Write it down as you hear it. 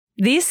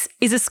This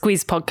is a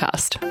Squiz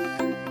podcast.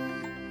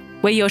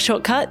 We're your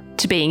shortcut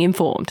to being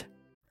informed.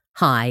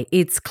 Hi,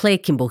 it's Claire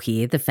Kimball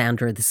here, the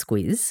founder of The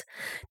Squiz.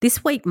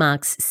 This week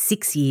marks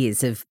 6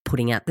 years of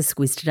putting out the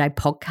Squiz Today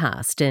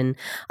podcast, and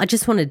I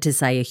just wanted to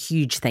say a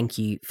huge thank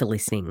you for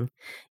listening.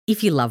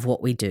 If you love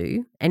what we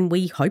do, and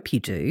we hope you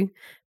do,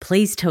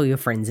 please tell your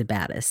friends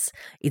about us.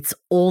 It's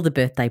all the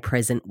birthday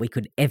present we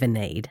could ever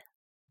need.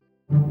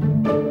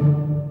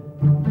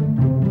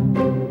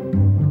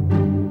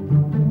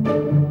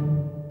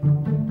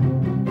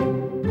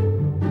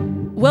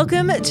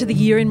 Welcome to the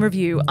Year in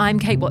Review. I'm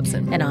Kate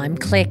Watson. And I'm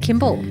Claire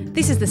Kimball.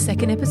 This is the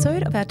second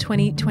episode of our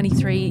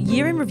 2023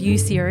 Year in Review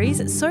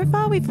series. So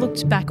far, we've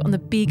looked back on the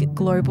big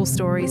global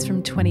stories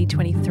from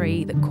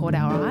 2023 that caught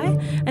our eye.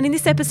 And in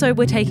this episode,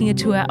 we're taking a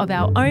tour of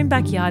our own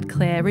backyard,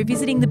 Claire,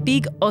 revisiting the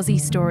big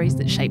Aussie stories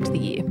that shaped the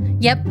year.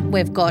 Yep,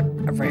 we've got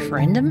a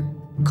referendum,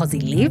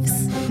 Cozzy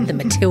Lives, the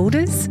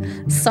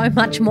Matildas, so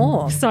much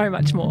more. So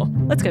much more.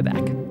 Let's go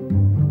back.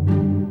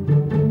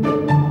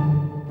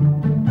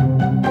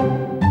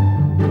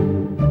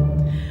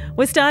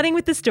 We're starting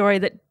with the story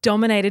that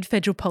dominated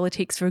federal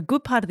politics for a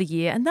good part of the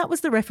year, and that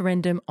was the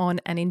referendum on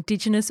an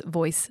Indigenous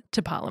voice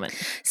to Parliament.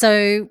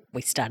 So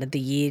we started the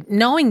year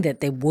knowing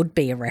that there would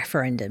be a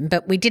referendum,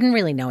 but we didn't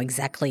really know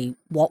exactly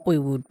what we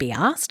would be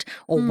asked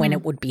or when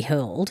it would be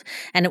held.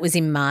 And it was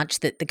in March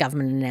that the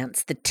government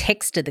announced the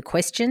text of the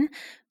question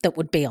that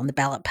would be on the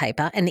ballot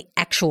paper and the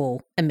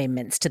actual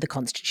amendments to the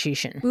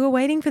Constitution. We were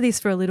waiting for this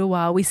for a little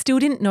while. We still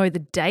didn't know the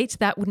date.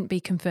 That wouldn't be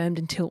confirmed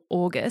until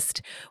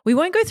August. We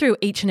won't go through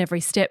each and every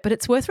step, but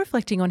it's worth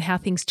reflecting on how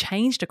things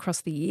changed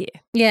across the year.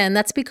 Yeah, and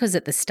that's because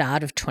at the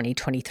start of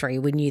 2023,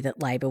 we knew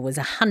that Labor was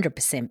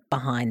 100%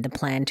 behind the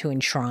plan to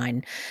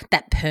enshrine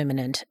that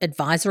permanent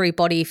advisory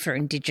body for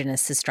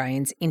Indigenous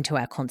Australians into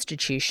our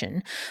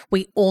Constitution.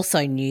 We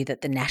also knew that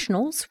the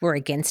Nationals were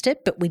against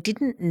it, but we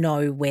didn't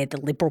know where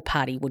the Liberal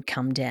Party would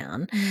come down.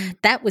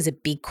 That was a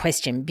big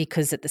question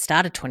because at the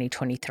start of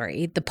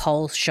 2023, the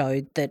polls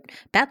showed that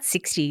about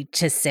 60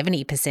 to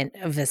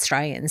 70% of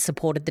Australians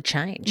supported the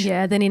change.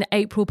 Yeah, then in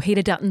April,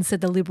 Peter Dutton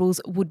said the Liberals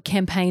would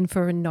campaign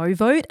for a no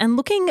vote. And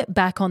looking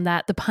back on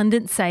that, the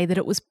pundits say that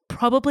it was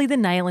probably the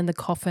nail in the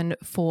coffin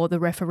for the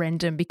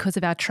referendum because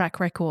of our track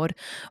record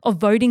of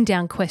voting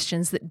down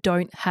questions that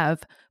don't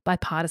have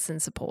bipartisan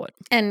support.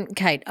 And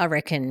Kate, I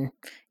reckon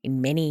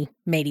in many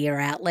media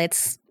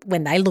outlets,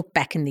 when they look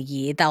back in the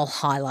year, they'll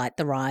highlight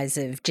the rise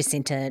of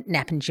Jacinta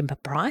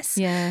Nampijinpa-Price.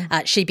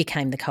 Yeah. She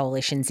became the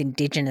Coalition's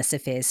Indigenous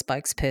Affairs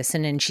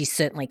spokesperson, and she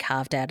certainly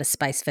carved out a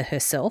space for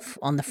herself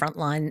on the front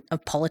line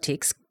of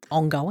politics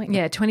ongoing.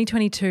 Yeah,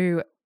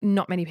 2022,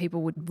 not many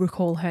people would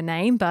recall her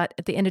name, but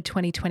at the end of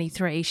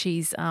 2023,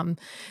 she's,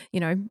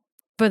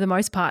 for the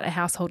most part, a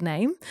household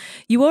name.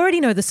 You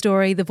already know the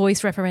story. The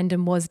Voice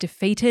referendum was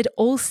defeated.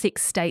 All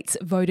 6 states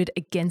voted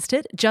against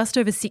it. Just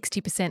over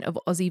 60% of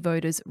Aussie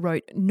voters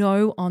wrote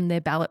no on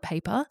their ballot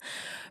paper.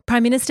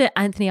 Prime Minister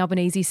Anthony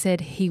Albanese said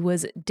he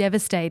was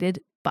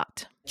devastated,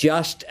 but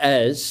just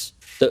as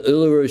the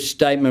Uluru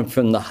Statement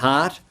from the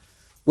Heart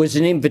was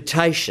an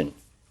invitation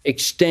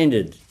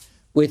extended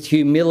with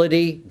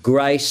humility,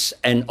 grace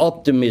and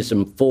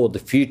optimism for the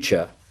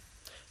future,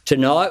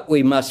 tonight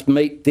we must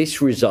meet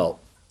this result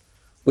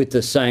with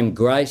the same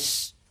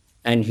grace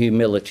and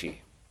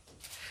humility.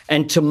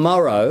 And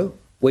tomorrow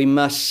we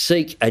must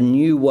seek a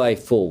new way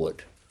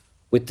forward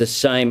with the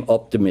same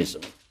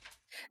optimism.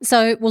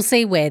 So we'll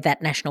see where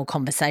that national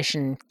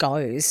conversation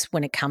goes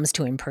when it comes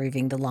to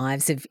improving the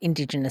lives of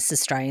Indigenous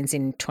Australians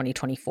in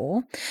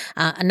 2024.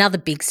 Another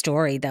big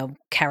story they'll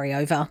carry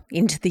over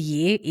into the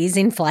year is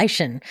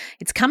inflation.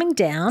 It's coming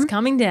down.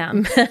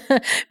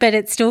 But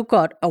it's still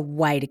got a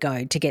way to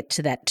go to get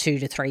to that 2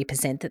 to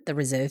 3% that the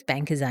Reserve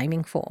Bank is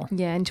aiming for.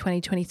 Yeah, in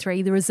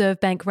 2023, the Reserve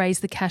Bank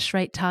raised the cash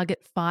rate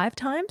target 5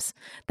 times.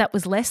 That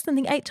was less than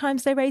the 8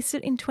 times they raised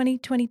it in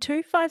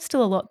 2022. 5's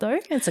still a lot though.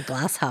 It's a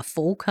glass half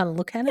full kind of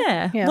look at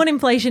it. Yeah. What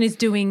inflation is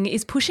doing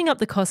is pushing up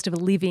the cost of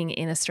living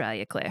in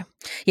Australia, Claire.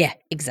 Yeah,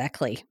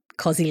 exactly.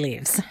 Cozzy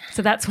Lives.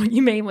 So that's what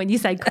you mean when you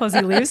say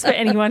Cozzy Lives, for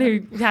anyone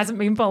who hasn't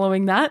been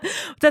following that.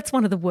 That's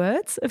one of the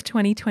words of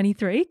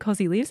 2023,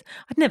 Cozzy Lives.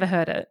 I'd never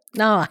heard it.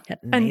 No, I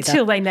hadn't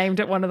until they named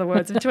it one of the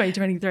words of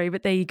 2023,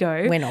 but there you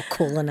go. We're not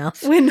cool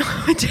enough. We're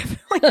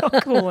definitely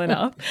not cool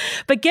enough.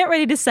 But get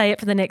ready to say it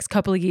for the next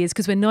couple of years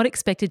because we're not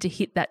expected to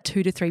hit that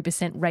 2 to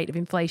 3% rate of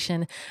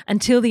inflation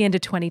until the end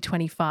of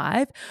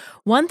 2025.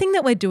 One thing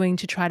that we're doing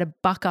to try to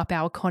buck up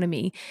our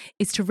economy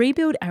is to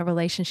rebuild our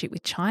relationship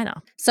with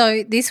China.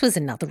 So this was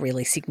another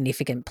really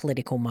significant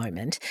political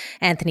moment.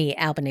 Anthony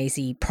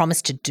Albanese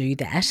promised to do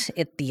that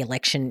at the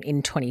election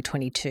in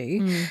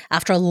 2022.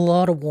 After a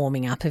lot of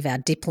warming up of our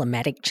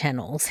diplomatic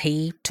channels,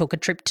 he took a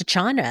trip to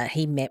China.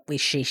 He met with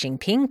Xi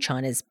Jinping,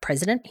 China's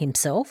president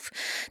himself.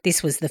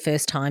 This was the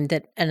first time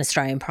that an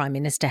Australian Prime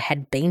Minister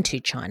had been to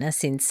China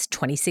since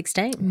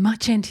 2016.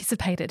 Much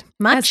anticipated.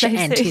 Much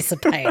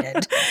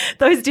anticipated.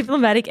 Those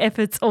diplomatic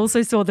efforts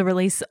also saw the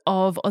release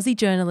of Aussie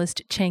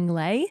journalist Cheng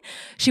Lei.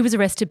 She was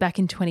arrested back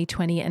in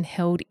 2020 and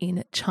held held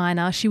in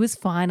China. She was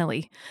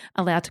finally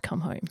allowed to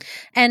come home.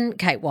 And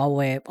Kate, while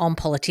we're on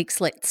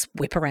politics, let's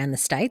whip around the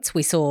states.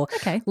 We saw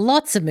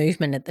lots of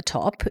movement at the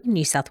top.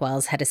 New South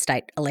Wales had a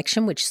state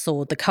election which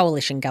saw the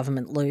coalition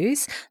government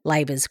lose.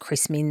 Labor's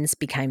Chris Minns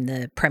became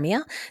the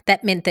premier.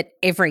 That meant that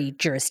every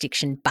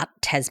jurisdiction but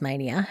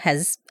Tasmania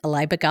has a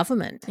Labor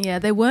government. Yeah,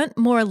 there weren't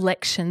more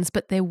elections,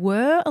 but there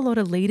were a lot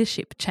of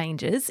leadership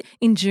changes.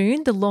 In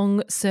June, the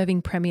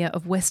long-serving Premier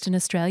of Western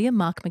Australia,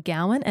 Mark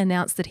McGowan,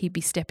 announced that he'd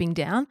be stepping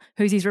down.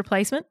 Who's his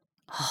replacement?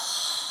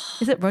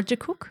 Is it Roger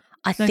Cook?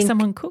 I think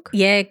someone Cook?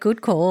 Yeah,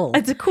 good call.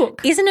 It's a Cook.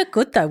 Isn't it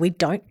good though? We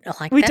don't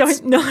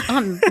know.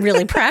 I'm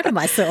really proud of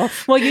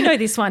myself. Well, you know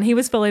this one. He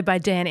was followed by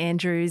Dan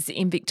Andrews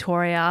in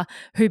Victoria,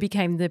 who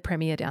became the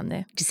Premier down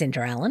there.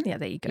 Jacinda Allen. Yeah,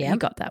 there you go. Yep. You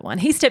got that one.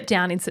 He stepped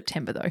down in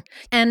September though.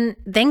 And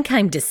then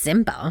came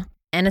December.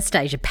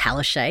 Anastasia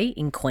Palaszczuk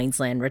in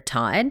Queensland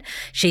retired.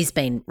 She's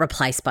been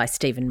replaced by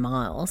Stephen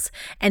Miles.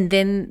 And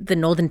then the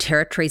Northern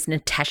Territory's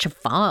Natasha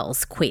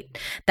Files quit.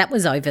 That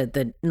was over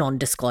the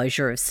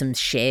non-disclosure of some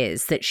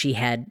shares that she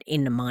had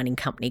in a mining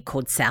company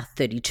called South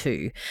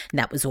 32. And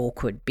that was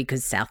awkward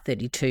because South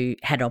 32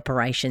 had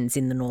operations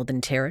in the Northern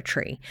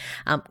Territory.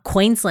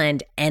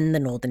 Queensland and the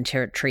Northern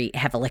Territory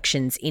have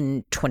elections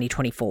in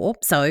 2024.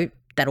 So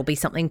that'll be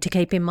something to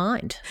keep in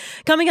mind.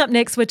 Coming up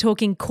next, we're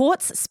talking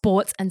courts,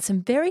 sports, and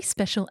some very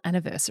special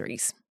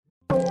anniversaries.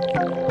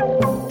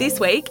 This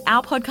week,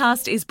 our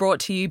podcast is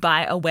brought to you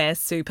by Aware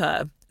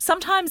Super.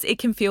 Sometimes it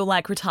can feel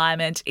like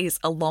retirement is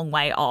a long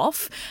way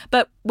off,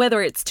 but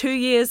whether it's 2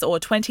 years or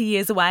 20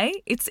 years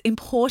away, it's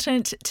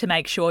important to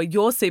make sure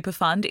your super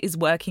fund is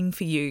working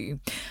for you.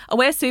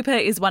 Aware Super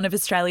is one of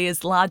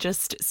Australia's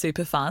largest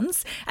super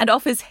funds and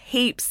offers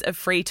heaps of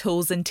free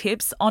tools and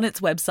tips on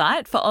its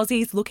website for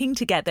Aussies looking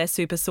to get their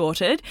super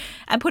sorted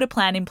and put a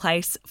plan in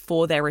place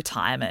for their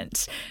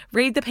retirement.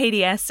 Read the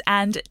PDS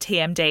and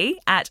TMD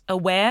at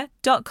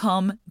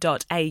aware.com.au.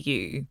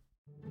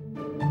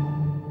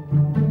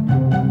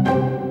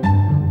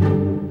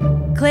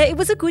 Claire, it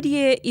was a good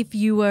year if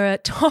you were a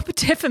top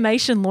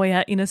defamation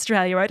lawyer in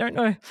Australia. I don't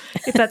know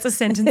if that's a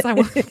sentence I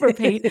will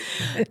repeat.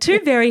 Two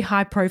very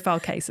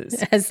high-profile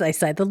cases. As they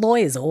say, the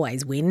lawyers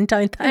always win,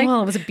 don't they?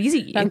 Well, it was a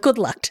busy year. Good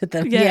luck to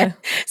them. Yeah.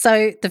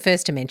 So the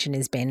first to mention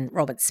is Ben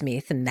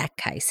Roberts-Smith. In that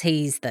case,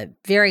 he's the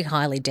very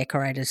highly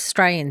decorated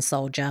Australian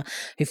soldier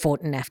who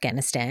fought in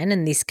Afghanistan.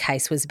 And this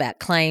case was about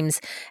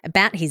claims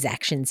about his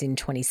actions in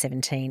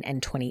 2017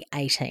 and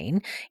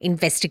 2018.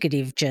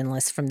 Investigative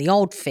journalists from the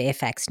old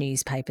Fairfax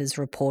newspapers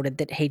reported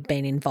that he'd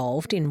been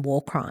involved in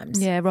war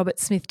crimes. Yeah,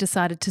 Roberts-Smith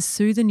decided to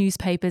sue the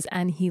newspapers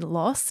and he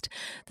lost.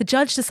 The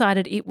judge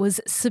decided it was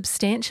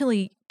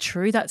substantially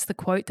true, that's the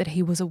quote, that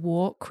he was a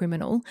war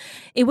criminal.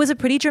 It was a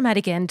pretty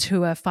dramatic end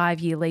to a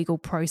 5-year legal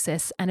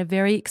process and a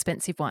very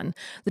expensive one.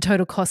 The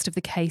total cost of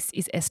the case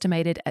is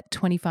estimated at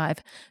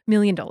 $25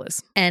 million.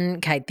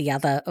 And Kate, the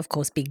other, of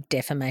course, big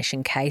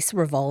defamation case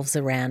revolves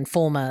around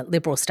former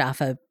Liberal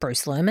staffer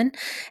Bruce Lerman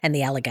and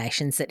the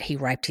allegations that he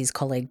raped his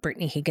colleague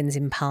Brittany Higgins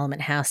in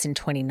Parliament House in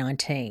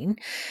 2019.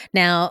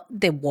 Now,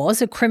 there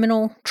was a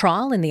criminal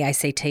trial in the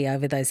ACT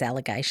over those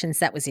allegations.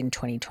 That was in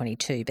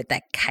 2022, but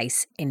that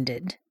case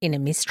ended in a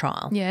mistrial.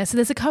 Yeah, so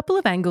there's a couple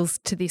of angles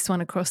to this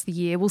one across the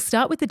year. We'll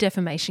start with the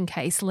defamation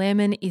case.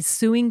 Lerman is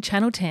suing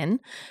Channel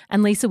 10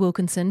 and Lisa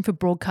Wilkinson for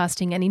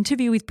broadcasting an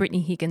interview with Brittany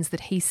Higgins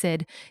that he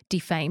said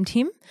defamed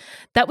him.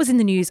 That was in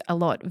the news a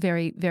lot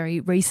very, very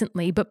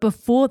recently. But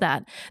before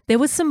that, there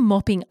was some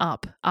mopping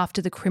up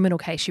after the criminal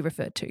case you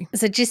referred to.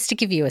 So just to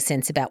give you a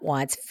sense about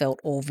why it's felt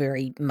all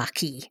very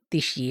mucky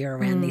this year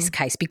around this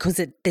case, because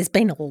there's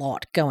been a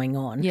lot going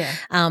on. Yeah.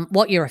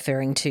 What you're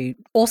referring to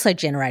also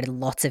generated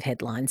lots of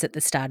headlines at the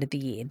start of the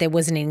year. There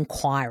was an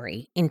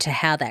inquiry into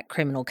how that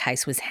criminal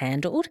case was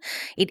handled.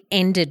 It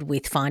ended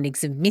with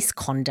findings of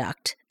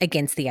misconduct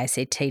against the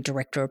ACT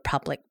Director of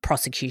Public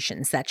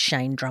Prosecutions, that's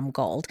Shane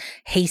Drumgold.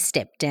 He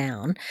stepped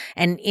down.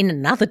 And in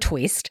another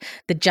twist,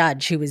 the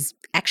judge who was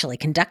actually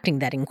conducting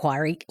that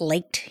inquiry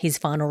leaked his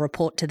final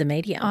report to the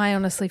media. I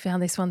honestly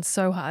found this one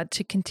so hard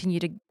to continue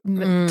to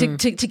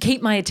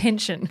keep my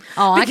attention.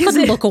 Oh, I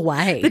couldn't look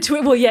away.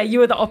 Well, yeah, you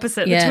were the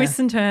opposite. Yeah. The twists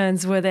and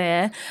turns were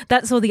there.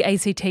 That saw the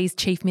ACT's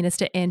Chief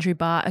Minister Andrew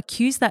Barr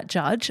accuse that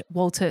judge,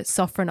 Walter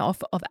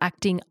Sofronoff, of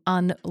acting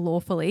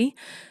unlawfully.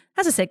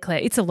 As I said, Claire,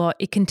 it's a lot.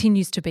 It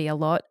continues to be a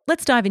lot.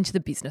 Let's dive into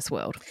the business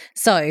world.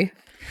 So,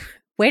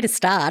 where to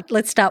start?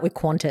 Let's start with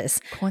Qantas.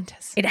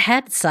 Qantas. It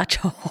had such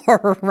a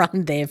horror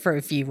run there for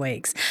a few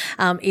weeks.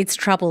 Its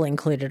trouble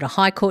included a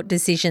High Court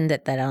decision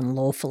that they'd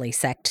unlawfully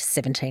sacked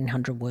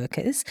 1,700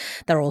 workers.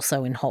 They're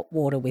also in hot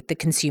water with the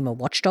consumer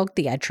watchdog,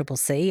 the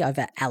ACCC,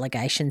 over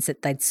allegations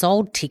that they'd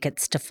sold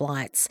tickets to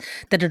flights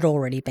that had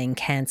already been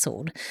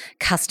cancelled.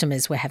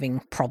 Customers were having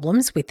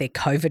problems with their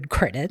COVID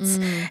credits.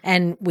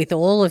 And with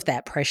all of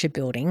that pressure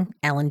building,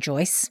 Alan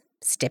Joyce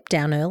stepped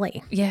down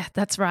early. Yeah,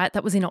 that's right.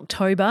 That was in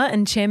October.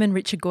 And Chairman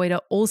Richard Goyder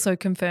also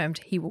confirmed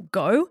he will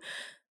go.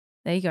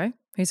 There you go.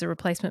 Who's a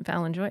replacement for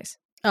Alan Joyce?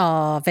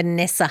 Oh,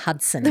 Vanessa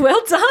Hudson. Well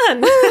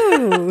done.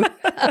 Ooh.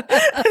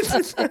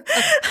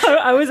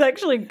 I was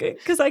actually,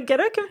 because I get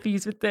her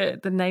confused with the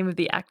name of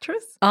the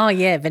actress. Oh,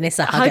 yeah,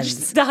 Vanessa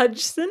Huggins.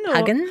 Hudson. Or,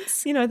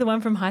 Huggins? You know, the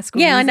one from High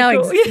School Yeah, Musical. I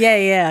know.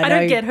 I I know.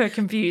 don't get her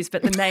confused,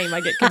 but the name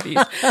I get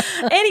confused.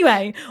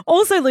 Anyway,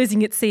 also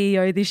losing its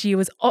CEO this year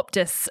was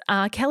Optus.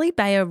 Kelly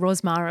Bayer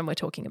Rosmarin we're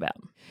talking about.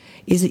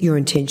 Is it your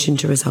intention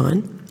to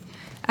resign?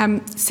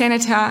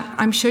 Senator,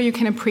 I'm sure you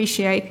can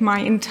appreciate my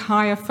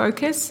entire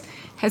focus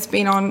has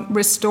been on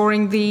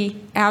restoring the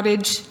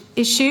outage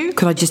issue.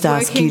 Could I just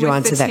ask you to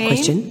answer that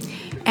question?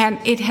 And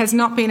it has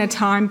not been a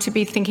time to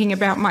be thinking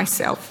about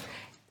myself.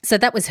 So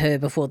that was her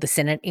before the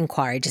Senate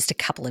inquiry. Just a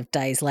couple of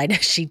days later,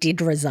 she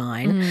did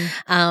resign.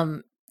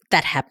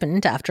 That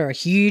happened after a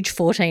huge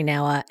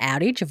 14-hour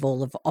outage of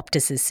all of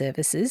Optus's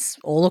services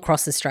all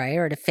across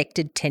Australia. It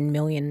affected 10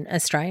 million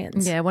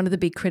Australians. Yeah, one of the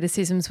big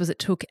criticisms was it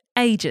took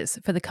ages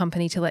for the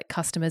company to let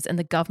customers and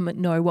the government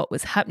know what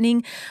was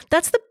happening.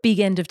 That's the big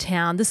end of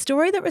town. The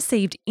story that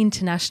received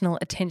international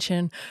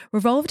attention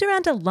revolved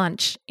around a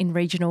lunch in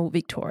regional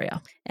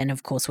Victoria. And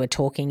of course, we're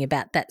talking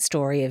about that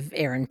story of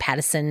Erin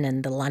Patterson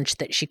and the lunch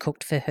that she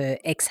cooked for her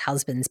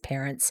ex-husband's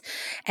parents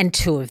and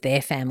 2 of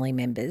their family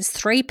members.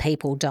 3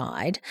 people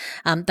died,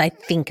 they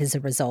think as a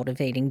result of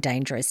eating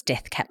dangerous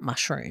death cap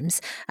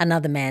mushrooms.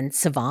 Another man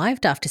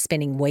survived after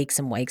spending weeks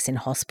and weeks in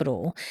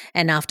hospital.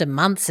 And after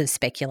months of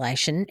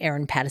speculation,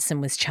 Erin Patterson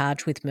was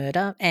charged with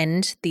murder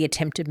and the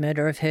attempted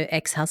murder of her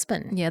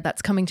ex-husband. Yeah,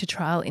 that's coming to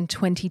trial in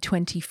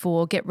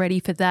 2024. Get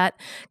ready for that.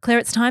 Claire,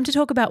 it's time to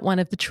talk about one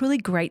of the truly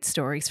great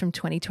stories from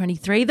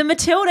 2023, the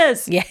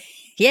Matildas. Yeah.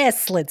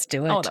 Yes, let's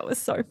do it. Oh, that was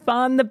so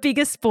fun. The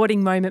biggest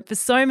sporting moment for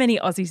so many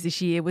Aussies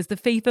this year was the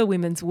FIFA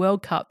Women's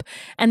World Cup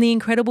and the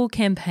incredible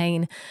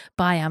campaign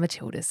by our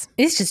Matildas.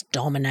 It's just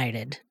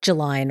dominated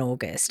July and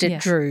August.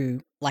 It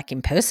drew, like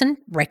in person,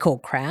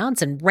 record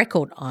crowds and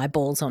record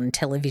eyeballs on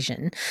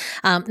television,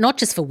 not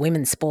just for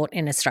women's sport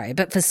in Australia,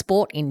 but for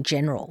sport in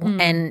general.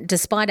 And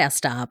despite our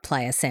star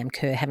player Sam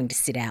Kerr having to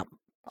sit out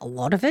a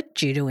lot of it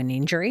due to an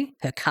injury,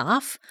 her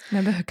calf.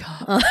 Remember her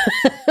calf?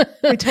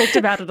 We talked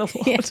about it a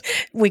lot. Yeah.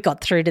 We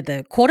got through to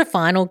the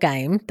quarterfinal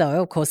game,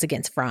 though, of course,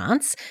 against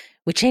France,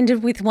 which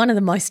ended with one of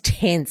the most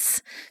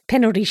tense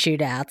penalty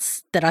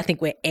shootouts that I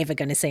think we're ever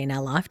going to see in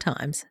our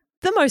lifetimes.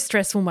 The most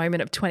stressful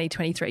moment of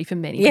 2023 for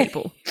many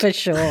people. For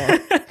sure.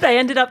 They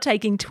ended up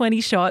taking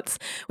 20 shots.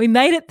 We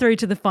made it through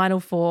to the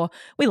Final Four.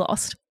 We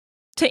lost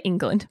to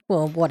England.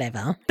 Well,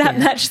 whatever. That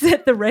match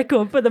set the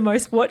record for the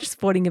most watched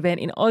sporting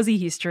event in Aussie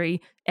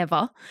history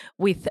ever,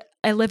 with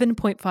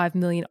 11.5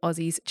 million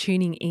Aussies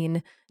tuning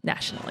in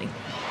nationally.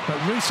 But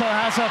Russo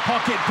has her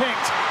pocket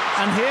picked,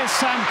 and here's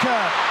Sam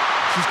Kerr.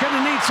 She's going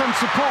to need some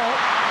support.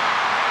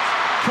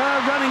 Kerr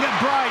running at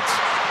Bright.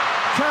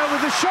 Kerr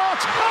with a shot.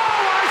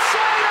 Oh, I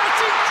say,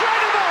 that's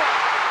incredible!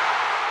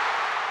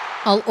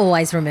 I'll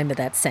always remember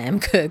that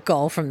Sam Kerr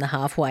goal from the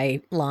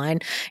halfway line.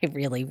 It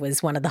really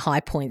was one of the high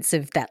points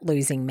of that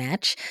losing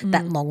match.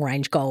 That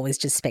long-range goal was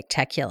just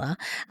spectacular.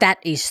 That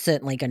is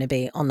certainly going to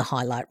be on the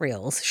highlight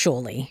reels,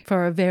 surely.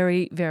 For a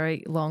very,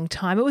 very long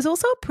time. It was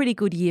also a pretty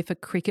good year for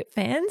cricket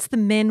fans. The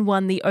men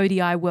won the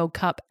ODI World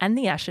Cup and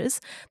the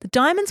Ashes. The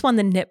Diamonds won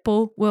the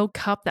Netball World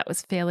Cup. That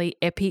was fairly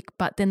epic,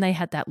 but then they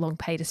had that long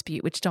pay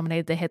dispute, which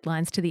dominated the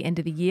headlines to the end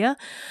of the year.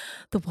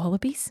 The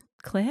Wallabies,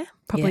 Claire,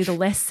 probably the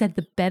less said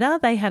the better.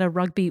 They had a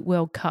Rugby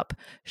World Cup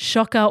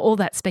shocker, all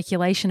that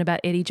speculation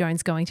about Eddie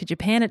Jones going to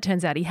Japan. It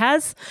turns out he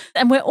has.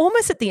 And we're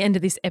almost at the end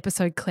of this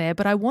episode, Claire,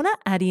 but I want to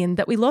add in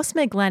that we lost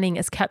Meg Lanning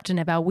as captain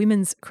of our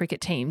women's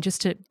cricket team,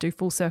 just to do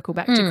full circle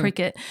back to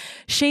cricket.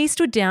 She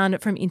stood down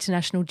from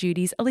international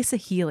duties. Alyssa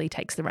Healy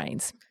takes the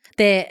reins.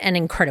 They're an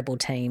incredible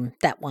team,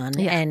 that one,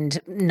 and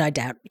no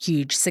doubt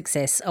huge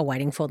success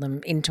awaiting for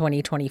them in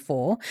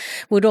 2024.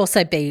 We'd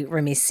also be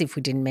remiss if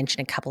we didn't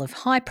mention a couple of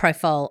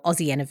high-profile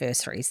Aussie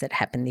anniversaries that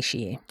happened this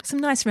year. Some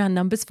nice round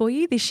numbers for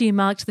you. This year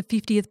marked the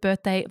 50th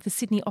birthday of the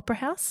Sydney Opera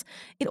House.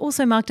 It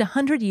also marked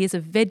 100 years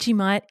of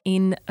Vegemite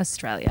in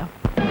Australia.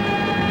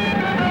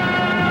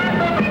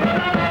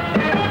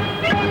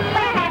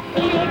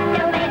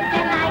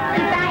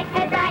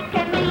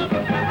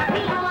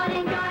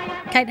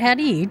 Kate, how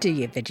do you do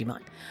your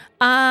Vegemite?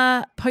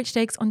 Poached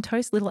eggs on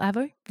toast, little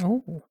avo.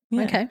 Oh,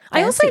 Yeah. okay.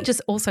 I also Fancy.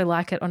 just also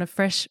like it on a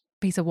fresh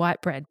piece of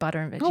white bread, butter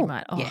and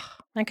Vegemite. Oh, Yeah.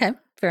 Okay,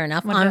 fair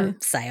enough. What I'm about-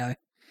 Sayo.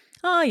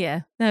 Oh,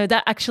 yeah. No,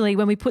 that actually,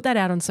 when we put that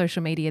out on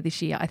social media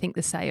this year, I think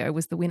the Sayo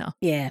was the winner.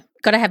 Yeah,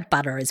 got to have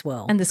butter as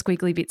well. And the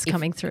squiggly bits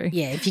coming through.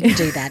 Yeah, if you can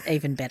do that,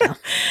 even better.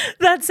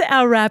 That's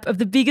our wrap of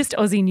the biggest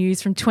Aussie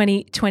news from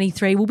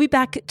 2023. We'll be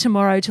back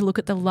tomorrow to look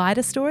at the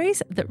lighter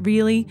stories that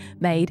really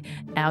made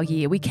our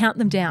year. We count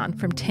them down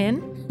from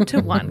 10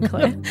 to 1,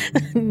 Claire.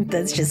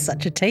 That's just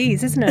such a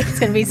tease, isn't it? It's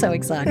going to be so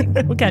exciting.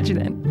 We'll catch you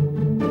then.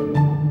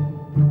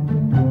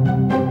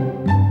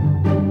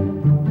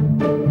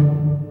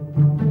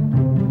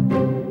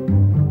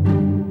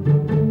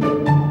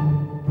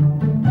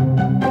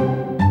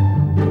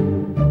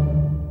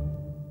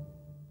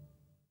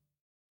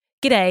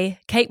 G'day,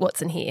 Kate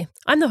Watson here.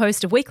 I'm the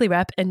host of Weekly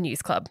Wrap and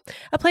News Club,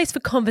 a place for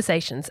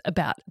conversations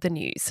about the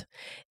news.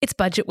 It's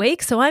budget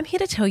week, so I'm here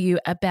to tell you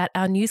about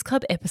our News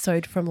Club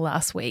episode from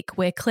last week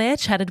where Claire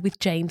chatted with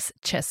James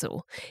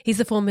Chessell. He's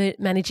the former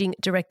Managing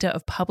Director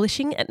of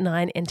Publishing at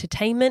Nine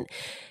Entertainment.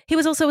 He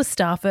was also a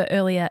staffer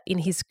earlier in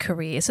his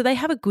career, so they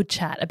have a good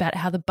chat about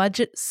how the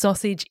budget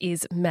sausage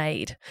is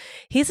made.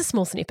 Here's a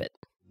small snippet.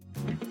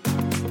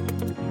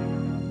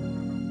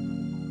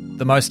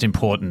 The most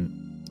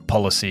important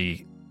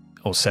policy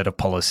or set of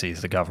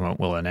policies the government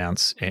will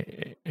announce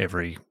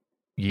every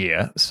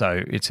year.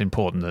 So it's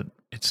important that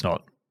it's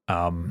not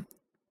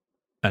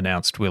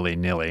announced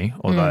willy-nilly,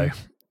 although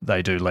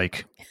they do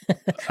leak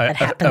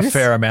a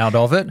fair amount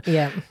of it.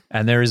 Yeah.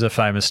 And there is a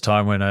famous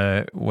time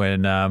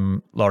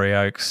when Laurie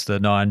Oakes, the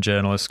Nine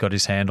journalist, got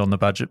his hand on the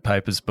budget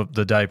papers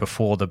the day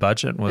before the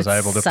budget and was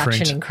able to print.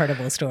 Such an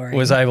incredible story.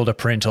 Was able to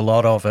print a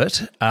lot of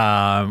it,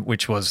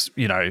 which was,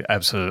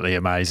 absolutely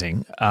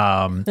amazing.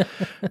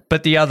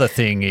 But the other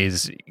thing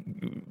is,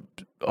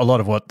 a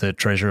lot of what the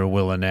Treasurer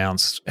will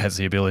announce has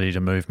the ability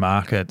to move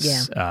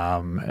markets,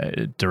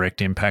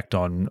 direct impact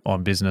on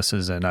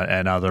businesses and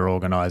other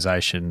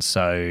organisations.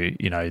 So,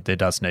 there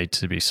does need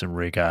to be some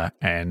rigour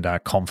and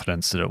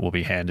confidence that it will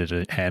be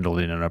handled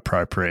in an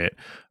appropriate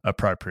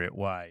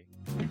way.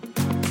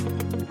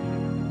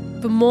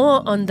 For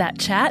more on that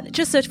chat,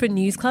 just search for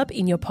News Club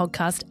in your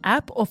podcast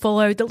app or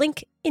follow the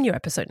link in your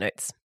episode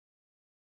notes.